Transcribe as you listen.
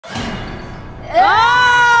Oh!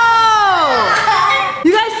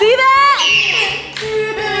 You guys see that?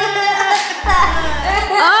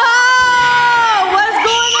 Oh! What's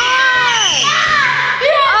going on?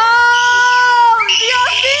 Oh! Do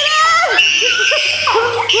y'all see that?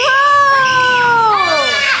 Whoa!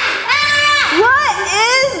 What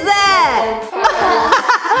is that?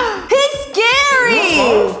 He's scary!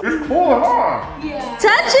 It's cool, huh? Yeah.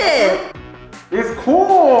 Touch it! It's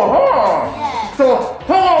cool, huh? Yeah. So,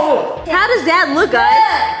 look. How does that look,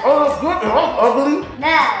 guys? Oh, it's good. Am I ugly? No.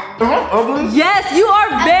 Am I ugly? Yes, you are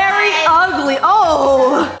very ugly.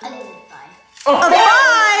 Oh! I think it's fine. Oh, A 5!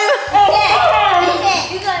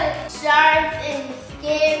 Yeah. You got sharp and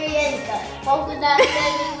scary and you got polka dots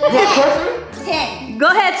everywhere. 10. Go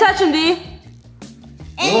ahead, touch him, D.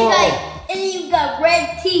 And you got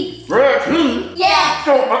red teeth. Red teeth? Yeah.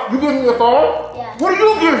 So, you give me a 5? Yeah. What do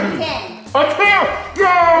you give me? 10. A 10?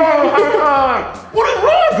 Yeah! What did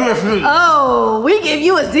Ron give me? Oh, we give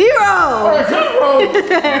you a 0. A 0?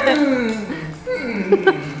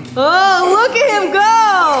 Oh, look at him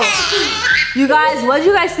go. You guys, what did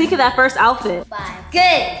you guys think of that first outfit? 5.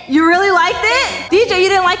 Good. You really liked it? DJ, you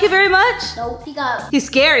didn't like it very much? Nope. He got He's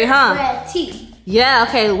scary, huh? red teeth. Yeah,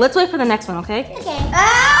 okay, let's wait for the next one, okay? Okay. Oh!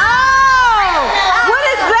 What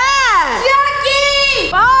is that?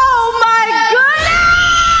 Jackie! Oh my goodness!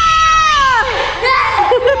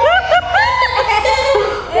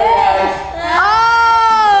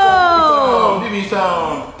 Oh! Give me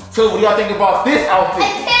some. So, what do y'all think about this outfit? A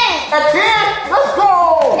 10. A 10? Let's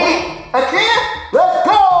go! 10. A 10? Let's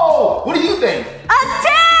go! What do you think? A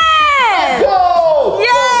 10! Go!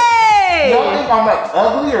 Yay! Y'all think I'm like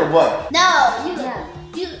ugly or what? No,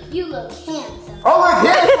 you look handsome. Oh, look,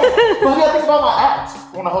 handsome. So what do y'all think about my act?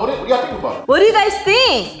 Wanna hold it? What do y'all think about it? What do you guys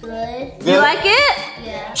think? Good. You like it?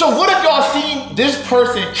 Yeah. So what if y'all seen this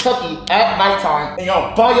person, Chucky, at nighttime and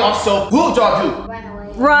y'all by yourself? What would y'all do? Run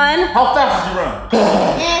away. Run. How fast would you run?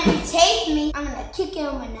 And if he chased me, I'm gonna kick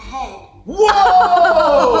him in the head.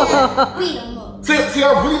 Whoa! And beat him up. See, I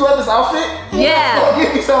really love this outfit. Yeah. Oh,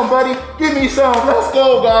 give me some, buddy. Give me some. Let's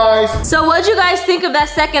go, guys. So what'd you guys think of that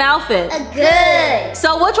second outfit? Good.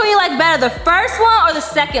 So which one you like better, the first one or the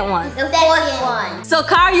second one? The fourth one. So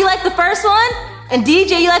Kyra, you like the first one? And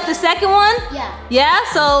DJ, you like the second one? Yeah. Yeah,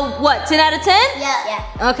 so what, 10 out of 10?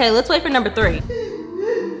 Yeah. Okay, let's wait for number 3. No.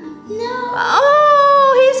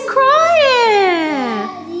 Oh, he's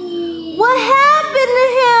crying. Daddy. What happened to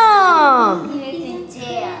him? He's in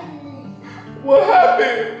jail. What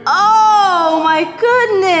happened? Oh my I'm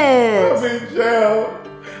goodness. in jail.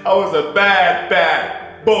 I was a bad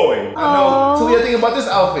boy. I know. So what do you think about this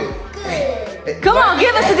outfit? Good. Come on,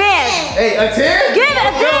 give us a dance. Hey, a 10? Give it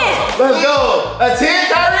a dance. Let's go. A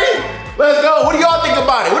 10, Kyrie? Let's go. What do y'all think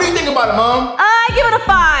about it? What do you think about it, Mom? I give it a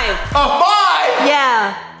 5. A 5?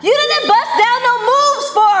 Yeah. You didn't bust down no moves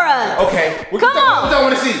for us. Okay. What Come on. What y'all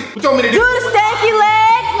want to see? What y'all want me to Do do? the stanky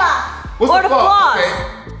leg What's or the floss.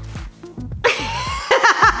 Okay.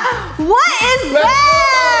 What is Let's go.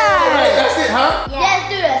 that? Alright, that's it, huh? Let's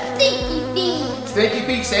do the stinky feet. Stinky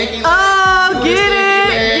feet, stanky leg. Oh, Do the get stinky it,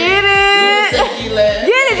 leg. get Do the it. stinky leg.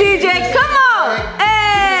 Get it, DJ, come on.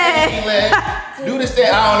 Stinky Hey. leg. Do the stanky.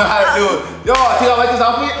 I don't know how to do it. Y'all, do y'all like this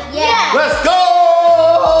outfit? Yeah. Let's go!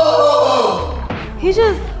 He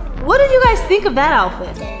just, what did you guys think of that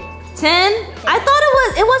outfit? 10? I thought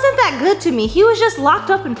it wasn't that good to me. He was just locked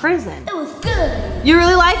up in prison. It was good. You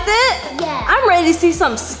really liked it? Yeah. I'm ready to see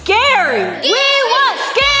something scary. We want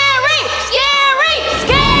scary, scary,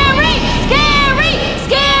 scary, scary,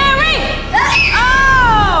 scary.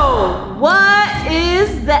 Oh, what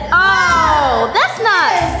is that? Oh, that's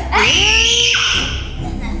not scary.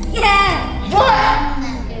 Yeah. What?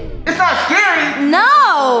 It's not scary.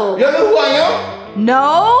 No. Y'all know who I am?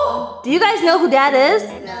 No? Do you guys know who Dad is?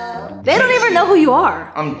 No. They don't even know who you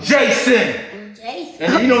are. I'm Jason. Jason.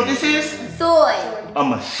 And you know what this is? Soy. A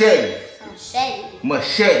machete. Shady.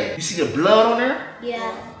 Machete. You see the blood on there?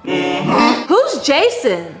 Yeah. Mm-hmm. Who's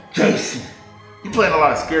Jason? Jason. He playing a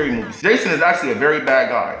lot of scary movies. Jason is actually a very bad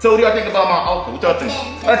guy. So what do y'all think about my outfit? What y'all think?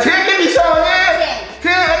 10. A 10? Give me some, man.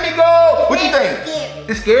 10, let me go. What do you think? Scary.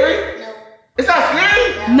 It's scary? No. It's not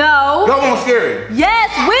scary? No. Y'all want scary? Yes,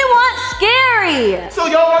 we want scary. So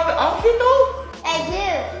y'all want the outfit though? I do.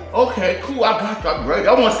 Okay, cool. I got you. I'm ready.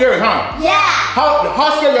 Y'all want scary, huh? Yeah.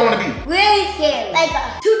 How scary y'all want to be? Really scary. Like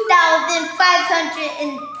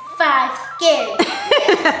 2,505 scary.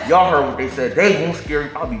 Y'all heard what they said. They want scary.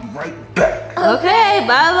 I'll be right back. Okay,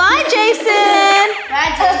 bye-bye, Jason.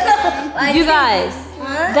 Right. You guys,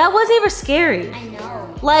 Huh? that wasn't even scary. I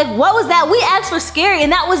know. Like, what was that? We asked for scary,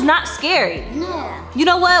 and that was not scary. No. You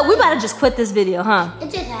know what? We better just quit this video, huh? It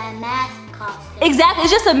just had a mask on. costume. Exactly,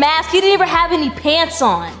 it's just a mask. He didn't even have any pants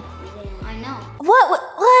on. Yeah, I know. What?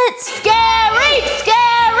 Scary,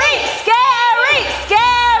 scary, scary,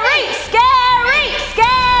 scary, scary,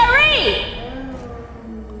 scary.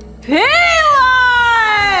 Pennywise!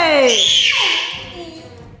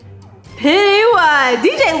 Pennywise,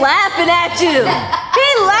 DJ laughing at you. He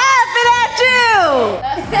laughing at you.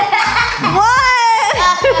 What?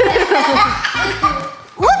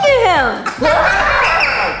 Look at him.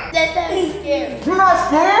 That's not scary. You're not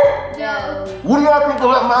scared? No. What do y'all think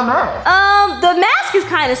about my mask? The mask is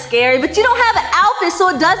kind of scary, but you don't have an outfit, so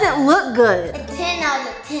it doesn't look good. A 10 out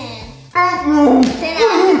of 10. Thank you. 10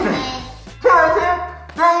 out of 10.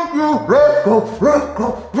 Thank you. Let's go. Let's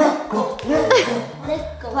go.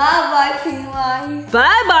 Bye-bye, Pennywise.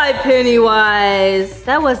 Bye-bye, Pennywise.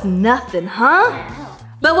 That was nothing, huh?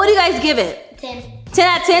 But what do you guys give it? 10. 10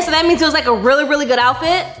 out of 10, so that means it was like a really, really good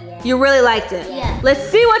outfit? Yeah. You really liked it? Yeah. Let's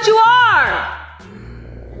see what you are.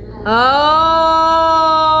 Oh!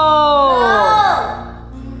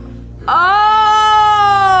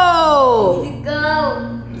 Go.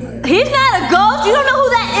 He's not a ghost. You don't know who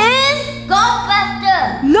that is?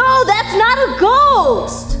 Ghostbuster. No, that's not a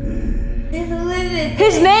ghost. It's a living.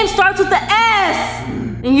 His name starts with the S,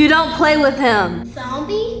 and you don't play with him.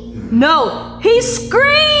 Zombie? No, he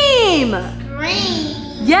Scream. Green.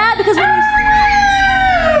 Yeah, because when you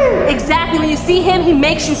exactly when you see him, he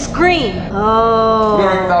makes you scream. Oh.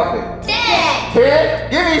 outfit. 10. 10?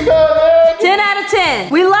 Give me some, man. 10 out of 10.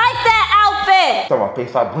 We like that outfit. So my face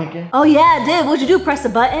stopped blinking? Oh yeah, it did. What'd you do? Press the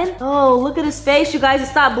button? Oh, look at his face, you guys. It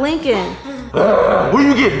stopped blinking. What do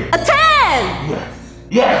you give me? A 10.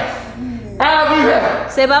 Yes. I'll be there.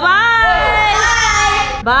 Say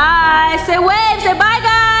bye-bye. Bye. Bye. Say wave. Say bye,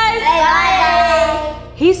 guys.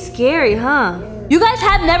 Bye. He's scary, huh? You guys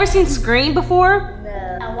have never seen Scream before?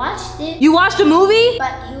 No. I watched it. You watched a movie?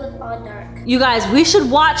 But it was all dark. You guys, we should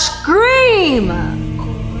watch Scream.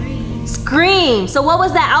 Scream. So what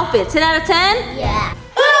was that outfit? 10 out of 10? Yeah.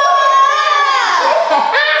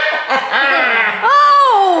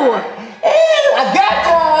 Oh! I got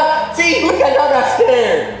y'all. See, look how y'all got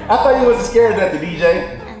scared. I thought you wasn't scared of that,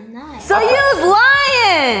 DJ. I'm not. So you was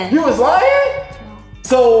lying. You was lying?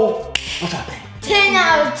 So, what y'all think? 10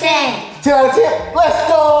 out of 10. 10 out of 10? Let's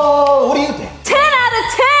go. What do you think? 10 out of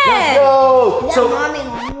 10. Let's go. Is that mommy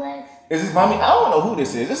homeless? Is this mommy? I don't know who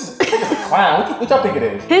this is. This is a clown. What y'all think it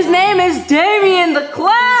is? His name is Damien the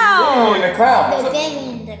Clown. Damien the clown. The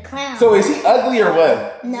Damien the clown. So is he ugly or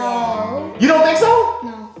what? No. You don't think so?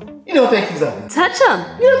 No. You don't think he's ugly? Touch him.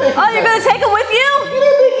 You don't think he's Oh, you're ugly? gonna take him with you? You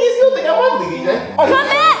don't think I'm ugly, DJ? Oh, Come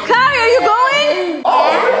back. Kyrie, are you going?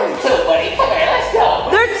 Oh, really? Too, buddy. Come here. Let's go.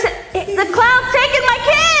 The clown's taking my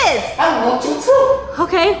kids. I want you too.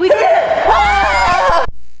 Okay, we can. Ah!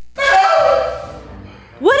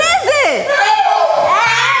 What is it?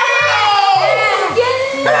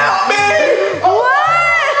 Help me!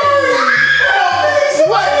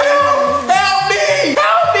 What? Help me!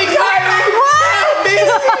 Help me, Kylie! Help me!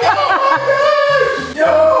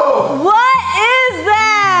 Yo! What is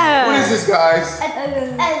that? What is this, guys?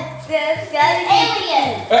 Alien.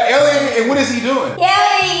 Alien, and what is he doing?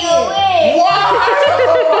 Alien.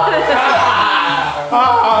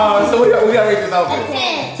 Wow! So we gotta rate this outfit.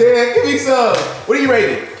 10. 10. Give me some. What are you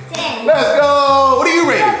rated? 10. Let's go. What are you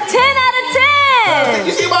rated? 10 out of 10.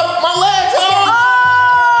 You see my legs, huh?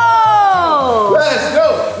 Oh! Let's go.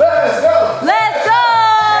 Let's go. Let's go!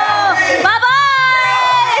 Bye-bye!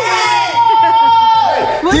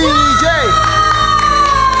 DJ!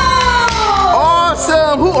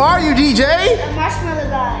 Awesome! Who are you, DJ? The marshmallow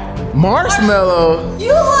guy. Marshmallow.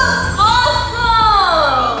 You look awesome!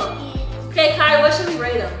 Okay, Kai, what should we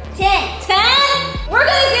rate him? 10. 10? We're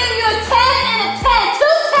gonna give you a 10 and a 10. 2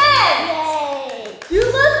 10s! Yay. You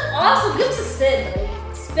look awesome. Give us a spin, buddy.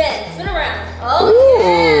 Spin around. Oh, Ooh.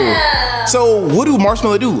 yeah. So what do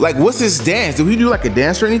Marshmallow do? Like, what's his dance? Do he do like a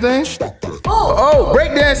dance or anything? Oh,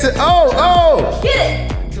 break dancing. Oh. Get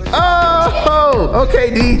it. Oh, okay,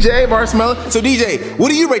 DJ Marshmallow. So DJ, what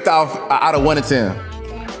do you rate the outfit out of 1 to 10?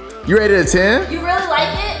 You rated a 10? You really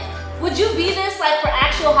like it? Would you be this like for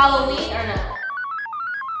actual Halloween or no?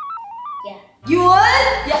 Yeah. You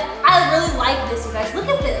would? Yeah, I really like this, you guys. Look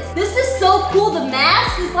at this. This is so cool. The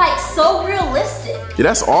mask is like so realistic. Yeah,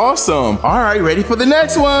 that's awesome. All right, ready for the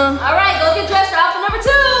next one? All right, go get dressed for outfit number 2.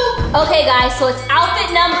 Okay, guys, so it's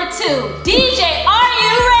outfit number 2. DJ, are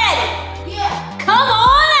you ready? Yeah. Come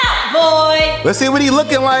on out, boy. Let's see what he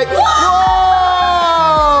looking like. Whoa!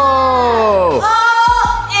 Whoa!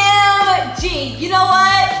 OMG. You know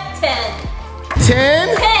what? 10. 10?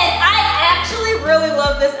 10. I actually really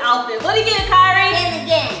love this outfit. What do you give it, Kyrie? 10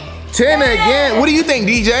 again. 10 again. What do you think,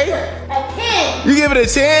 DJ? A 10. You give it a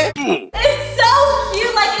 10? It's so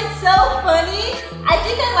cute, like it's so funny. I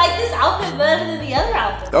think I like this outfit better than the other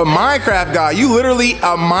outfit. A Minecraft guy. You literally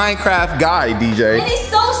a Minecraft guy, DJ. And he's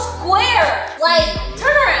so square. Like,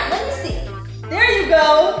 turn around, let me see. There you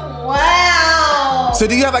go. Wow. So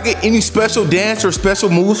do you have like any special dance or special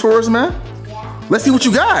moves for us, man? Yeah. Let's see what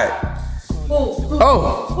you got.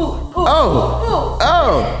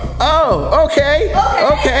 Okay.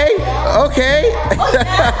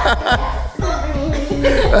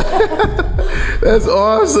 That's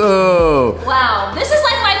awesome. Wow, this is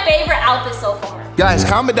like my favorite outfit so far. Guys,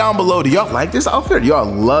 comment down below. Do y'all like this outfit? Y'all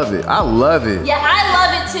love it. I love it. Yeah, I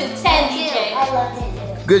love it too. 10, DJ. I love it.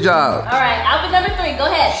 Good job. All right, outfit number 3. Go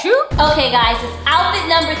ahead. Shoot. Okay, guys, it's outfit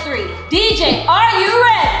number 3. DJ, are you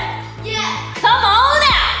ready? Yeah. Come on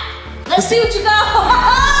out. Let's see what you got.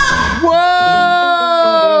 Whoa!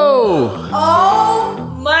 Oh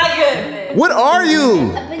my goodness. What are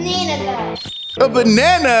you? A banana guy. A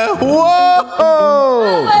banana? A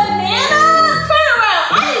Whoa! banana? Turn around.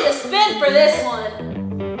 I need a spin for this one.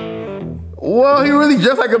 Whoa, he really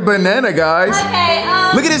just like a banana, guys. Okay,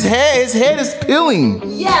 Look at his head. His head is peeling.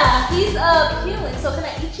 yeah, he's peeling. So can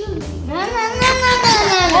I eat you?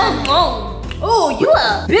 No. Oh, you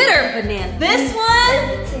a bitter banana. This one,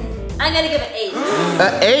 I'm gonna give it 8.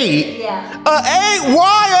 An 8? Yeah. An 8?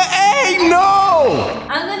 Why an 8? No!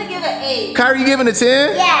 I'm gonna give it 8. Kyrie, you giving a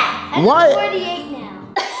 10? Yeah. I'm What? 48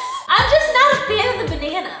 now. I'm just not a fan of the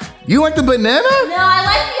banana. You like the banana? No, I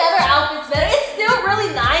like the other outfits better. It's still really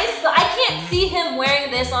nice, but I can't see him wearing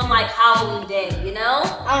this on like Halloween day, you know?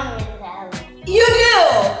 I don't really that. You do!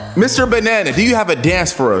 Mr. Banana, do you have a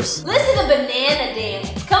dance for us? Listen to banana dance.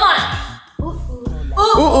 Come on. Ooh,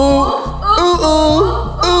 ooh,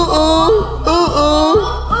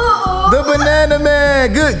 The banana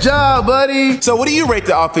man. Good job, buddy. So what do you rate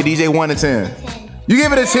the outfit, DJ, 1 to 10? 10. You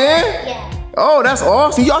give it a 10? Yeah. Oh, that's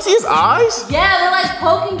awesome. Y'all see his eyes? Yeah, they're like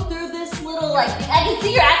poking through this little like, I can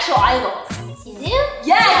see your actual eyeballs. You do?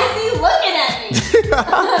 Yeah, I can see you looking at me.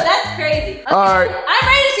 That's crazy. Okay. All right. I'm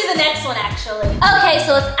ready to see the next one actually. Okay,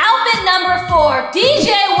 so it's outfit number 4.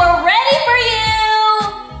 DJ, we're ready for you.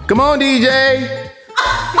 Come on, DJ.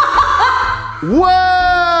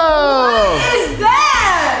 Whoa! What is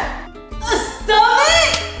that? A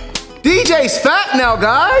stomach? DJ's fat now,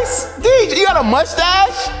 guys. DJ, you got a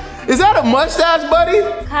mustache? Is that a mustache, buddy?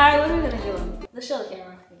 Kyrie, what are we gonna do? Let's show the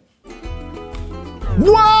camera.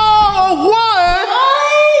 Whoa, what?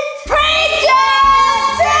 Prank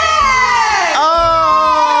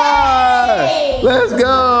Let's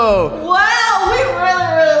go. Wow, we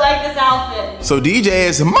really like this outfit. So DJ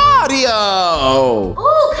is Mario.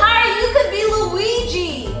 Ooh, Kyrie, you could be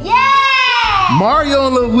Luigi. Yeah! Mario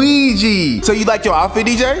and Luigi. So you like your outfit,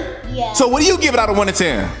 DJ? Yeah. So what do you give it out of 1 to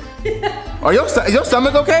 10? Is your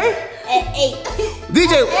stomach okay? An 8.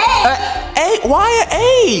 DJ, 8? Why an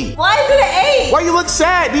 8? Why is it an 8? Why you look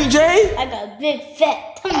sad, DJ? I got a big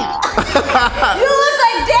fat tummy. You look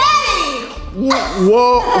like Daddy.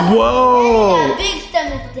 Whoa. I got a big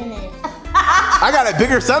stomach than it. I got a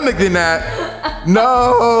bigger stomach than that.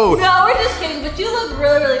 No. No, we're just kidding, but you look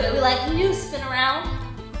really good. We like, can you spin around?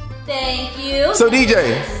 Thank you. So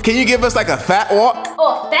DJ, can you give us like a fat walk?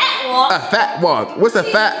 Oh, a fat walk. A fat walk. What's a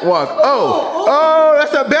fat walk? Oh,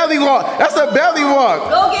 that's a belly walk. That's a belly walk.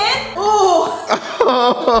 Go again. Ooh.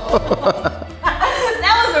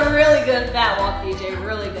 That was a really good fat walk, DJ.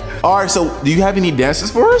 Really good. All right, so do you have any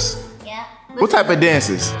dances for us? Yeah. What type of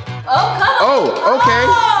dances? Oh, come on. Oh, okay.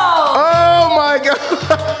 Oh, Oh my God.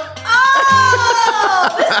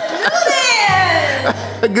 Mr.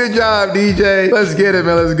 Newman. Good job, DJ. Let's get it,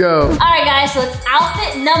 man. Let's go. All right, guys, so it's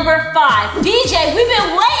outfit number 5. DJ, we've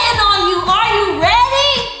been waiting on you. Are you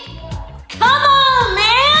ready? Come on,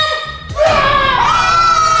 man.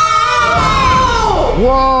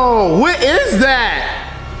 Whoa, what is that?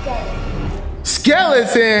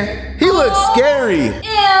 Skeleton. He looks scary.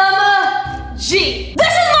 MG.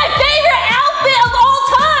 This is my favorite outfit of all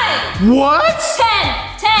time. What? 10.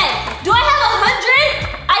 Do I have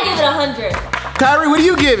 100? I give it 100. Kyrie, what do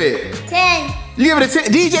you give it? 10. You give it a 10.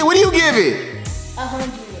 DJ, what do you give it? 100.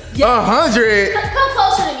 100. Come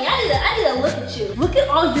closer to me. I need to look at you. Look at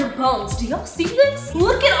all your bones. Do y'all see this?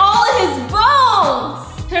 Look at all of his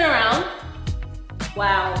bones. Turn around.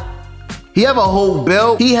 Wow. He have a whole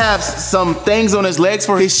belt. He has some things on his legs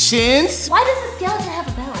for his shins. Why does the skeleton have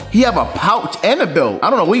a belt? He have a pouch and a belt. I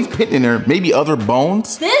don't know what he's putting in there. Maybe other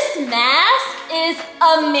bones. This mask is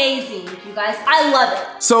amazing, you guys. I love it.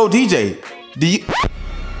 So DJ,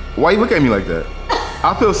 why you look at me like that?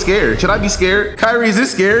 I feel scared. Should I be scared? Kyrie, is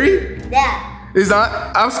this scary? Yeah. It's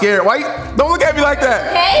not. I'm scared. Why? Don't look at me like that.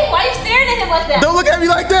 Okay? Why are you staring at him like that? Don't look at me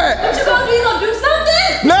like that. What you gonna do? You gonna do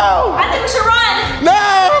something? No. I think we should run. No.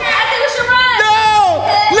 I think we should run. No.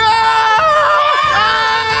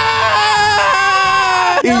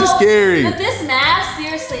 No. He's scary. But this mask,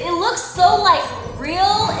 seriously, it looks so like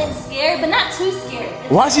real and scary, but not too scary.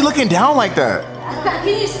 Why is he looking down like that? Can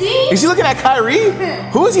you see? Is he looking at Kyrie?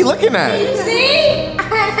 Who is he looking at? Can you see?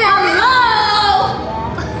 Hello.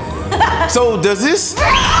 So does this?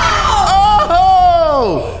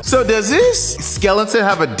 Oh! So does this skeleton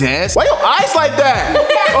have a dance? Why your eyes like that?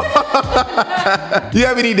 You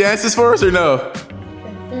have any dances for us or no?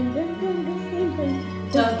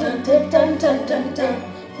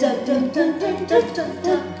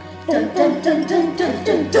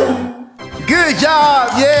 Good job!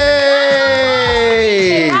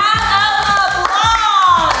 Yay!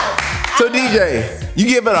 So DJ, you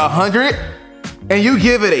give it 100, and you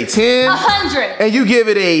give it a 10, 100, and you give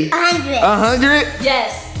it a 100.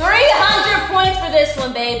 Yes, 300 points for this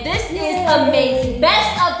one, babe. This is amazing.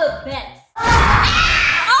 Best of the best.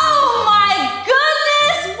 Oh my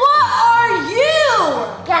goodness! What are you?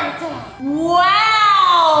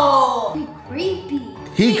 Wow! Creepy.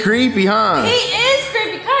 He creepy, huh? He is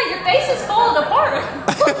creepy. Kai, your face is falling apart.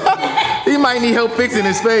 He might need help fixing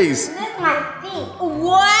his face. Look my feet.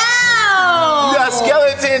 Wow! You got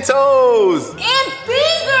skeleton toes. And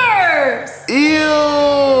fingers. Ew.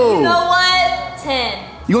 You know what? 10.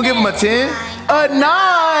 You gonna give him a 10? A 9?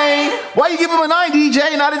 Why you give him a 9,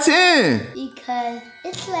 DJ, not a 10? Because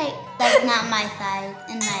it's like that's not my size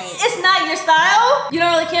and like It's not your style? You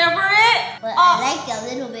don't really care for it? but I like it a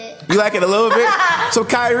little bit. You like it a little bit? So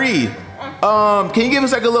Kyrie, can you give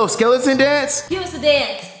us like a little skeleton dance? Give us a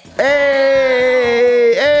dance.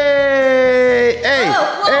 Hey, hey,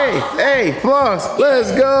 hey, hey, floss,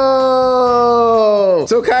 let's go.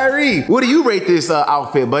 So Kyrie, what do you rate this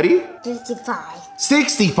outfit, buddy? 55.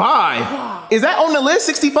 65? Yeah. Is that on the list,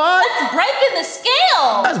 65? That's breaking the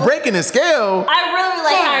scale. That's breaking the scale. I really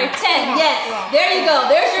like Kyrie. 10, yes. There you go.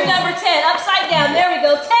 There's your number 10. Upside down. There we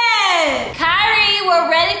go. 10. Kyrie,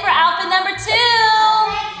 we're ready for outfit number 2.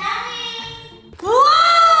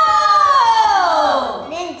 Whoa!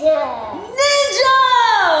 Ninja.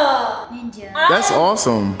 Ninja. That's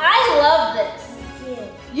awesome. I love this.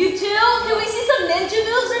 You too? Can we see some ninja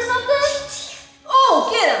moves or something? Oh,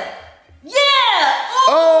 get him. Yeah!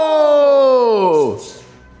 Oh!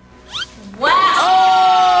 Wow!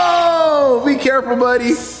 Oh! Be careful,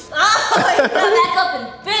 buddy. Oh, he got back up and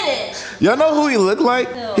finished. Y'all know who he looked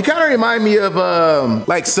like? No. He kind of remind me of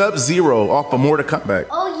like Sub-Zero off of Mortal Kombat.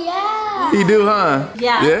 Oh yeah. He do, huh?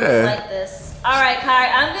 Yeah, I Yeah. like this. All right,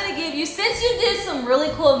 Kyrie, I'm gonna give you, since you did some really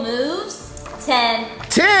cool moves, 10.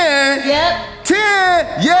 10? Yep.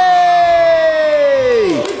 10!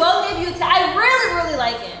 Yay! We both give you a 10. I really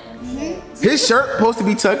like it. His shirt supposed to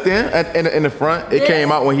be tucked in the front. It Yes.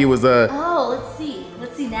 came out when he was Oh, let's see.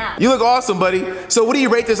 Let's see now. You look awesome, buddy. So what do you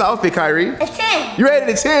rate this outfit, Kyrie? A 10. You rated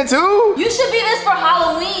a 10 too? You should be this for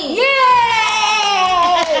Halloween. Yay!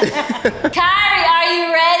 Kyrie, are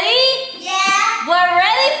you ready? Yeah. We're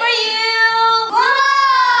ready for you.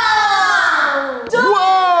 Whoa!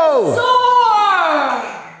 Whoa! Soar!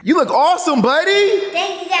 You look awesome, buddy.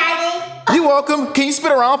 Thank you, Daddy. You welcome. Can you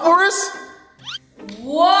spin around for us?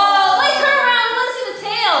 Whoa! Wait, turn around. Let's see the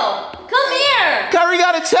tail. Come here. Kyrie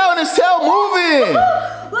got a tail and his tail moving.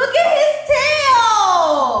 Look at his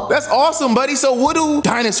tail. That's awesome, buddy. So what do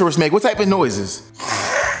dinosaurs make? What type of noises?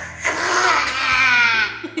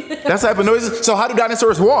 That type of noises? So how do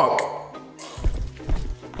dinosaurs walk?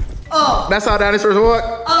 Oh. That's how dinosaurs walk?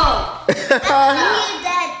 Oh. Give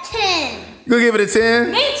that 10. You gonna give it a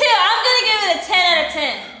 10? Me too. I'm gonna give it a 10 out of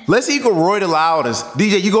 10. Let's see who can roar the loudest.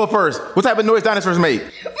 DJ, you go first. What type of noise dinosaurs make?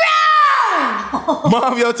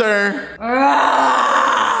 Mom, your turn.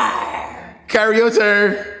 Kyrie, your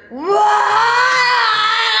turn.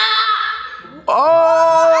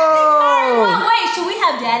 Oh! Wait, should we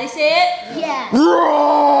have Daddy say it? Yeah.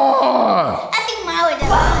 Roar! I think mine would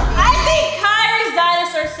have. I think Kyrie's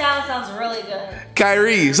dinosaur sounds really good.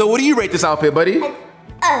 Kyrie, so what do you rate this outfit, buddy? A 10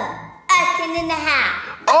 and a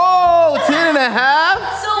half. Oh, 10 and a half?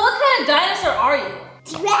 So what kind of dinosaur are you?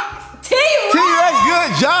 T-Rex. T-Rex! T-Rex,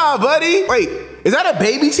 good job, buddy. Wait, is that a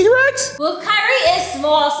baby T-Rex? Well, Kyrie is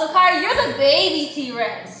small, so Kyrie, you're the baby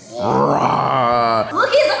T-Rex. Roar. Look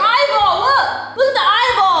at his eyeball, look! Look at the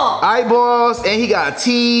eyeball! Eyeballs, and he got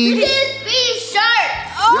teeth. His feet sharp.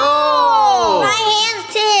 Yo! My hands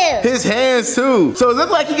too. His hands too. So it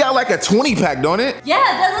looks like he got like a 20 pack, don't it?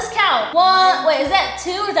 Yeah, let's count. 1, wait, is that 2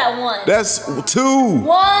 or is that 1? That's 2. 1, 2,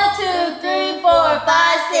 3, 4,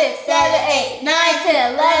 5, 6, 7, 8, 9,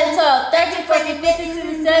 10, 11, 12, 13, 14, 15,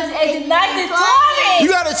 16, 17, 18, 19, 20. You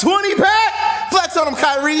got a 20 pack? Flex on him,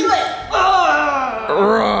 Kyrie.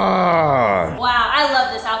 Wow, I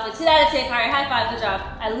love this outfit. 10 out of 10, Kyrie. High five, good job.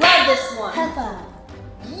 I love this one. High five.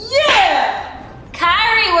 Yeah!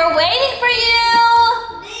 Kyrie, we're waiting for you.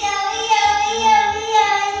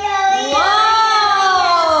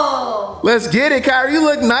 Whoa! Let's get it, Kyrie. You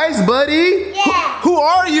look nice, buddy. Yeah. Who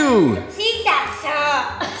are you? Police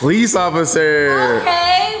officer. Police officer.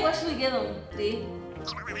 Okay, what should we give him, D?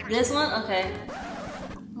 This one? Okay.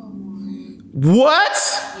 What?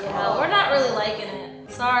 Yeah, we're not really liking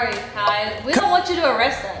it. Sorry, Kai. We don't want you to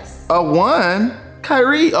arrest us. A 1?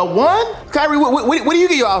 Kyrie, a 1? Kyrie, what do you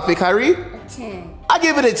get your outfit, Kyrie? A 10. I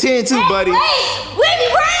give it a 10 too, buddy. Wait! We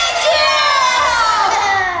pranked you!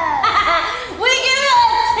 We give it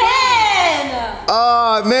a 10!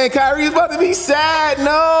 Oh, man, Kyrie's about to be sad. No,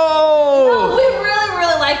 No. we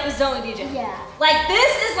really like this, don't we, DJ? Yeah. Like,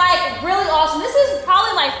 this is like really awesome. This is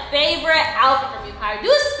probably my favorite outfit from you, Kyrie. Do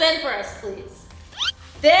a spin for us, please.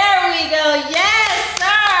 There we go. Yes,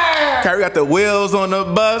 sir. Kyrie got the wheels on the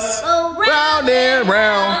bus. Oh, Round and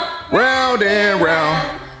round, round and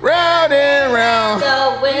round, round and round.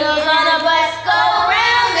 The wheels on the bus go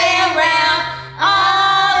round and round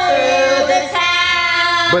all through the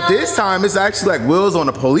town. But this time it's actually like wheels on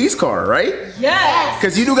a police car, right? Yes.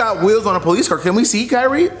 Because you do got wheels on a police car. Can we see,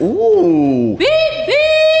 Kyrie? Ooh. Beep,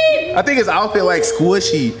 beep. I think his outfit like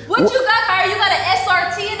squishy. What you got, Kyrie? You got an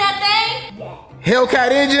SRT in that thing? Yeah.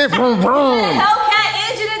 Hellcat engine. Vroom, vroom. Hellcat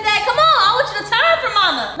engine in that. Come on, I want you to turn for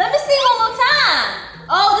mama. Let me see one more time.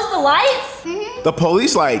 Oh, this the lights? The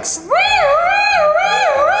police lights.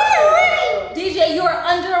 DJ, you are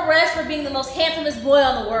under arrest for being the most handsomest boy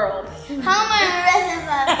on the world. How am I arrested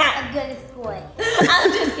a goodest boy?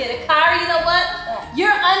 I'm just kidding. Kyrie, you know what?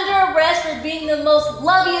 You're under arrest for being the most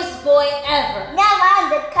loveliest boy ever. Now I'm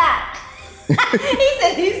the cop. He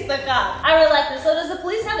said he's the cop. I really like this. So does the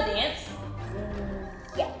police have a dance?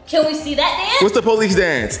 Yeah. Can we see that dance? What's the police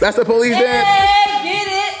dance? That's the police dance? Hey, get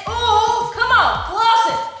it. Oh, come on.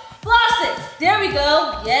 Floss it. Floss it. There we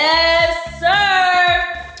go. Yes,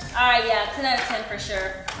 sir. All right, yeah, 10 out of 10 for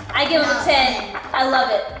sure. I give him a 10. I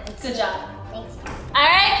love it. Good job. Thanks. All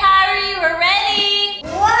right, Kyrie, we're ready.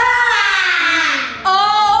 Wow!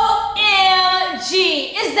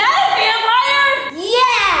 OMG. Is that a vampire?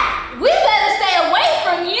 Yeah! We better stay away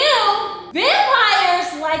from you.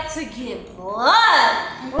 Vampires like to get blood.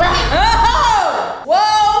 Oh!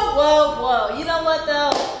 Whoa. You know what,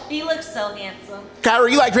 though? He looks so handsome.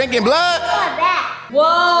 Kyrie, you like drinking blood? Not bad.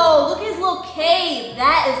 Whoa, look at his little cave.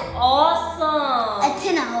 That is awesome. A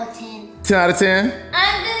 10 out of 10. 10 out of 10.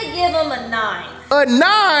 I'm gonna give him a 9. A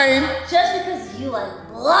 9? Just because you like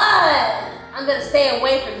blood. I'm gonna stay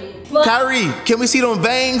away from you. But Kyrie, can we see them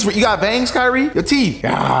veins? You got veins, Kyrie? Your teeth.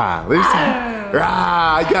 Ah, let me see.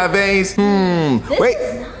 Ah, you got veins. this Wait.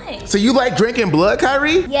 is nice. So you like drinking blood,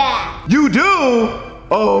 Kyrie? Yeah. You do?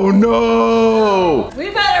 Oh no. We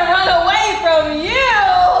better run away from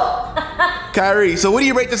you. Kyrie, so what do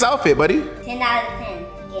you rate this outfit, buddy? 10 out of 10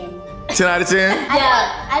 again. 10 out of 10?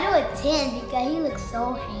 Yeah. I do a 10 because he looks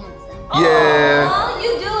so handsome. Yeah. Oh,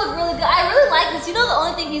 you do look really good. I really like this. You know the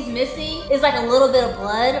only thing he's missing is like a little bit of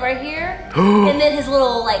blood right here. And then his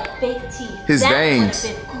little like fake teeth. His that veins.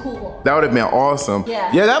 would have been cool. That would have been awesome.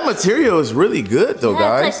 Yeah. Yeah, that material is really good though, Yeah,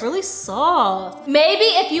 guys. it's like really soft. Maybe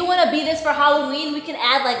if you want to be this for Halloween, we can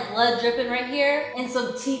add like blood dripping right here and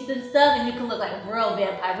some teeth and stuff, and you can look like a real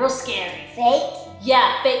vampire, real scary. Fake?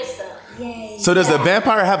 Yeah, fake stuff. Yay. So does the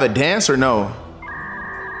vampire have a dance or no?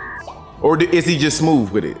 Or is he just smooth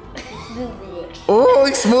with it? Move it. Oh,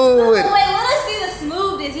 he's smooth with Wait, it. let us see the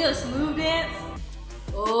smooth dance. You have a smooth dance?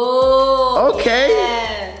 Oh. Okay.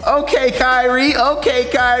 Yes. Okay, Kyrie. Okay,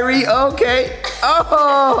 Kyrie. Okay.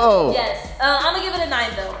 Oh. Yes. I'm gonna give it a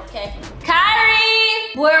 9 though. Okay.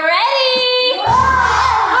 Kyrie, we're ready.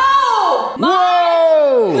 Oh my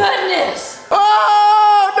Whoa. goodness.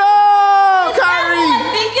 Oh no, Is that Kyrie. who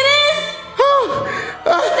I think it is?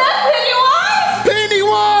 Is that Pennywise?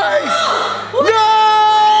 Pennywise.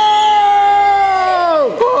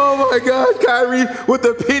 No. Oh my God, Kyrie with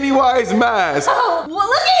the Pennywise mask. Oh, well,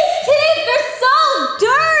 look at his teeth. They're so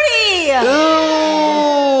dirty.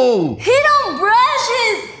 Ooh. He don't brush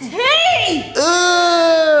his teeth.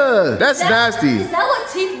 Ugh. That's nasty. Is that what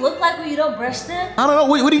teeth look like when you don't brush them? I don't know.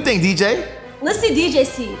 What do you think, DJ? Let's see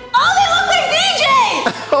DJ's teeth. Oh, they look like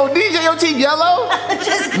DJ's. Oh, DJ, your teeth yellow?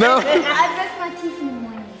 Just No. I brush my teeth in the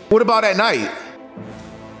morning. What about at night?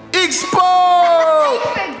 Ew! Exposed!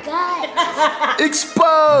 I forgot.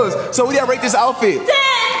 Exposed! So what do y'all rate this outfit? 10.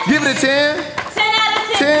 Give it a 10? 10 out of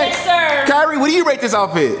 10. 10? Yes, sir. Kyrie, what do you rate this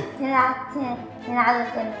outfit? 10 out of 10. 10 out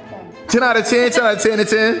of 10. 10 out of 10, 10 out of 10 to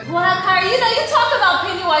 10? Well, Kyrie, you know, you talk about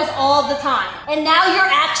Pennywise all the time. And now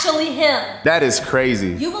you're actually him. That is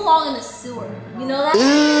crazy. You belong in the sewer. You know that?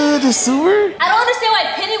 The sewer? I don't understand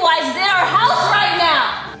why Pennywise is in our house right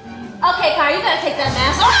now. Okay, Kyrie, you gotta take that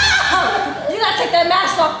mask off. You gotta take that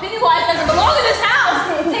mask off. Pennywise doesn't belong in this house.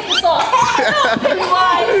 Take this off.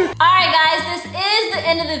 Pennywise. All right, guys, this is the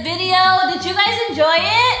end of the video. Did you guys enjoy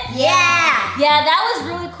it? Yeah. Yeah, that was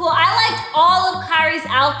really cool. I liked all of Kyrie's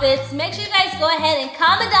outfits. Make sure you guys go ahead and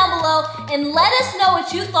comment down below and let us know what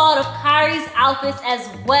you thought of Kyrie's outfits as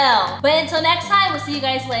well. But until next time, we'll see you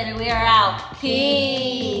guys later. We are out.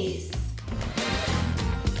 Peace.